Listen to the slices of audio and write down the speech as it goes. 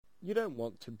You don't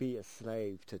want to be a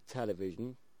slave to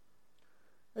television.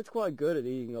 It's quite good at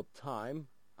eating up time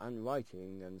and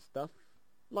writing and stuff.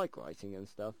 Like writing and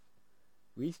stuff.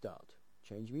 Restart.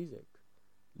 Change music.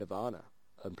 Nirvana.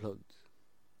 Unplugged.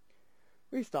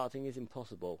 Restarting is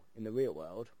impossible in the real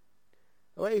world.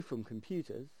 Away from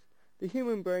computers, the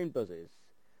human brain buzzes,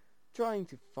 trying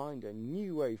to find a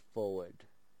new way forward.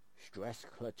 Stress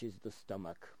clutches the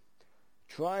stomach,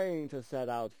 trying to set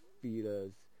out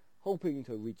feelers, hoping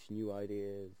to reach new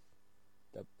ideas.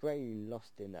 The brain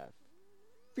lost in a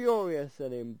furious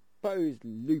and imposed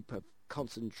loop of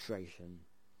concentration.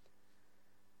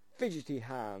 Fidgety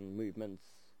hand movements,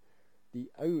 the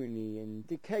only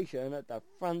indication of the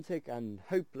frantic and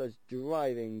hopeless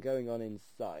driving going on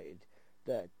inside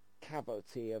the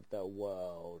cavity of the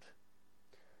world.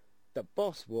 The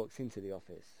boss walks into the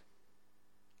office.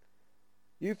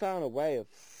 You found a way of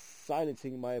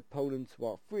silencing my opponents who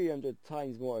are 300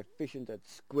 times more efficient at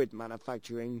squid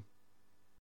manufacturing.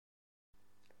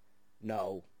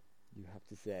 No, you have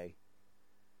to say.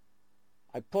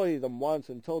 I prodded them once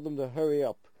and told them to hurry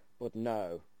up, but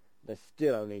no, they're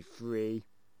still only 3.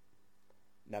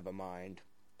 Never mind,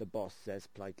 the boss says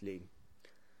politely.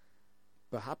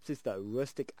 Perhaps it's the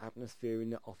rustic atmosphere in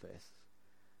the office.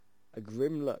 A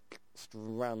grim look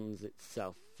strands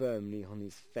itself firmly on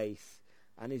his face,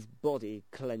 and his body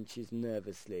clenches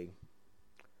nervously.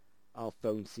 I'll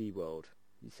phone SeaWorld,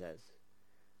 he says.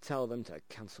 Tell them to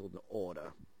cancel the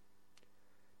order.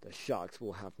 The sharks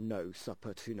will have no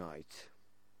supper tonight.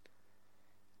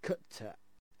 Cut to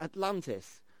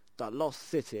Atlantis, the lost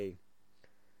city.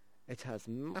 It has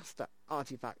master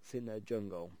artifacts in the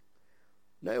jungle.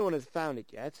 No one has found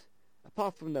it yet,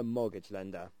 apart from the mortgage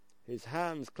lender, his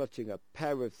hands clutching a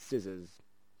pair of scissors.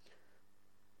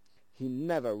 He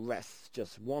never rests,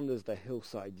 just wanders the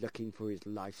hillside looking for his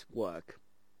life's work.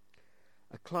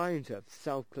 A client of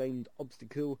self-claimed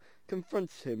obstacle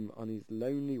confronts him on his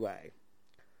lonely way.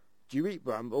 Do you eat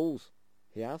brambles?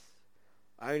 He asks.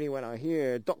 Only when I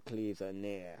hear dock leaves are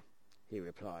near, he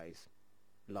replies,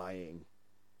 lying.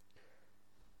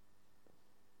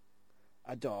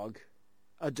 A dog,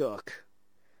 a duck,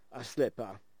 a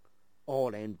slipper,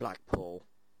 all in Blackpool.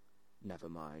 Never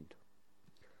mind.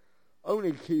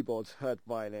 Only keyboards hurt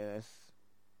violinists.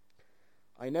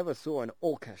 I never saw an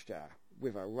orchestra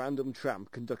with a random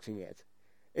tramp conducting it.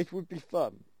 It would be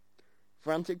fun.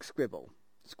 Frantic scribble,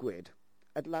 squid,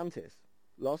 Atlantis,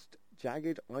 lost,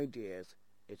 jagged ideas.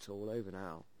 It's all over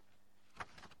now.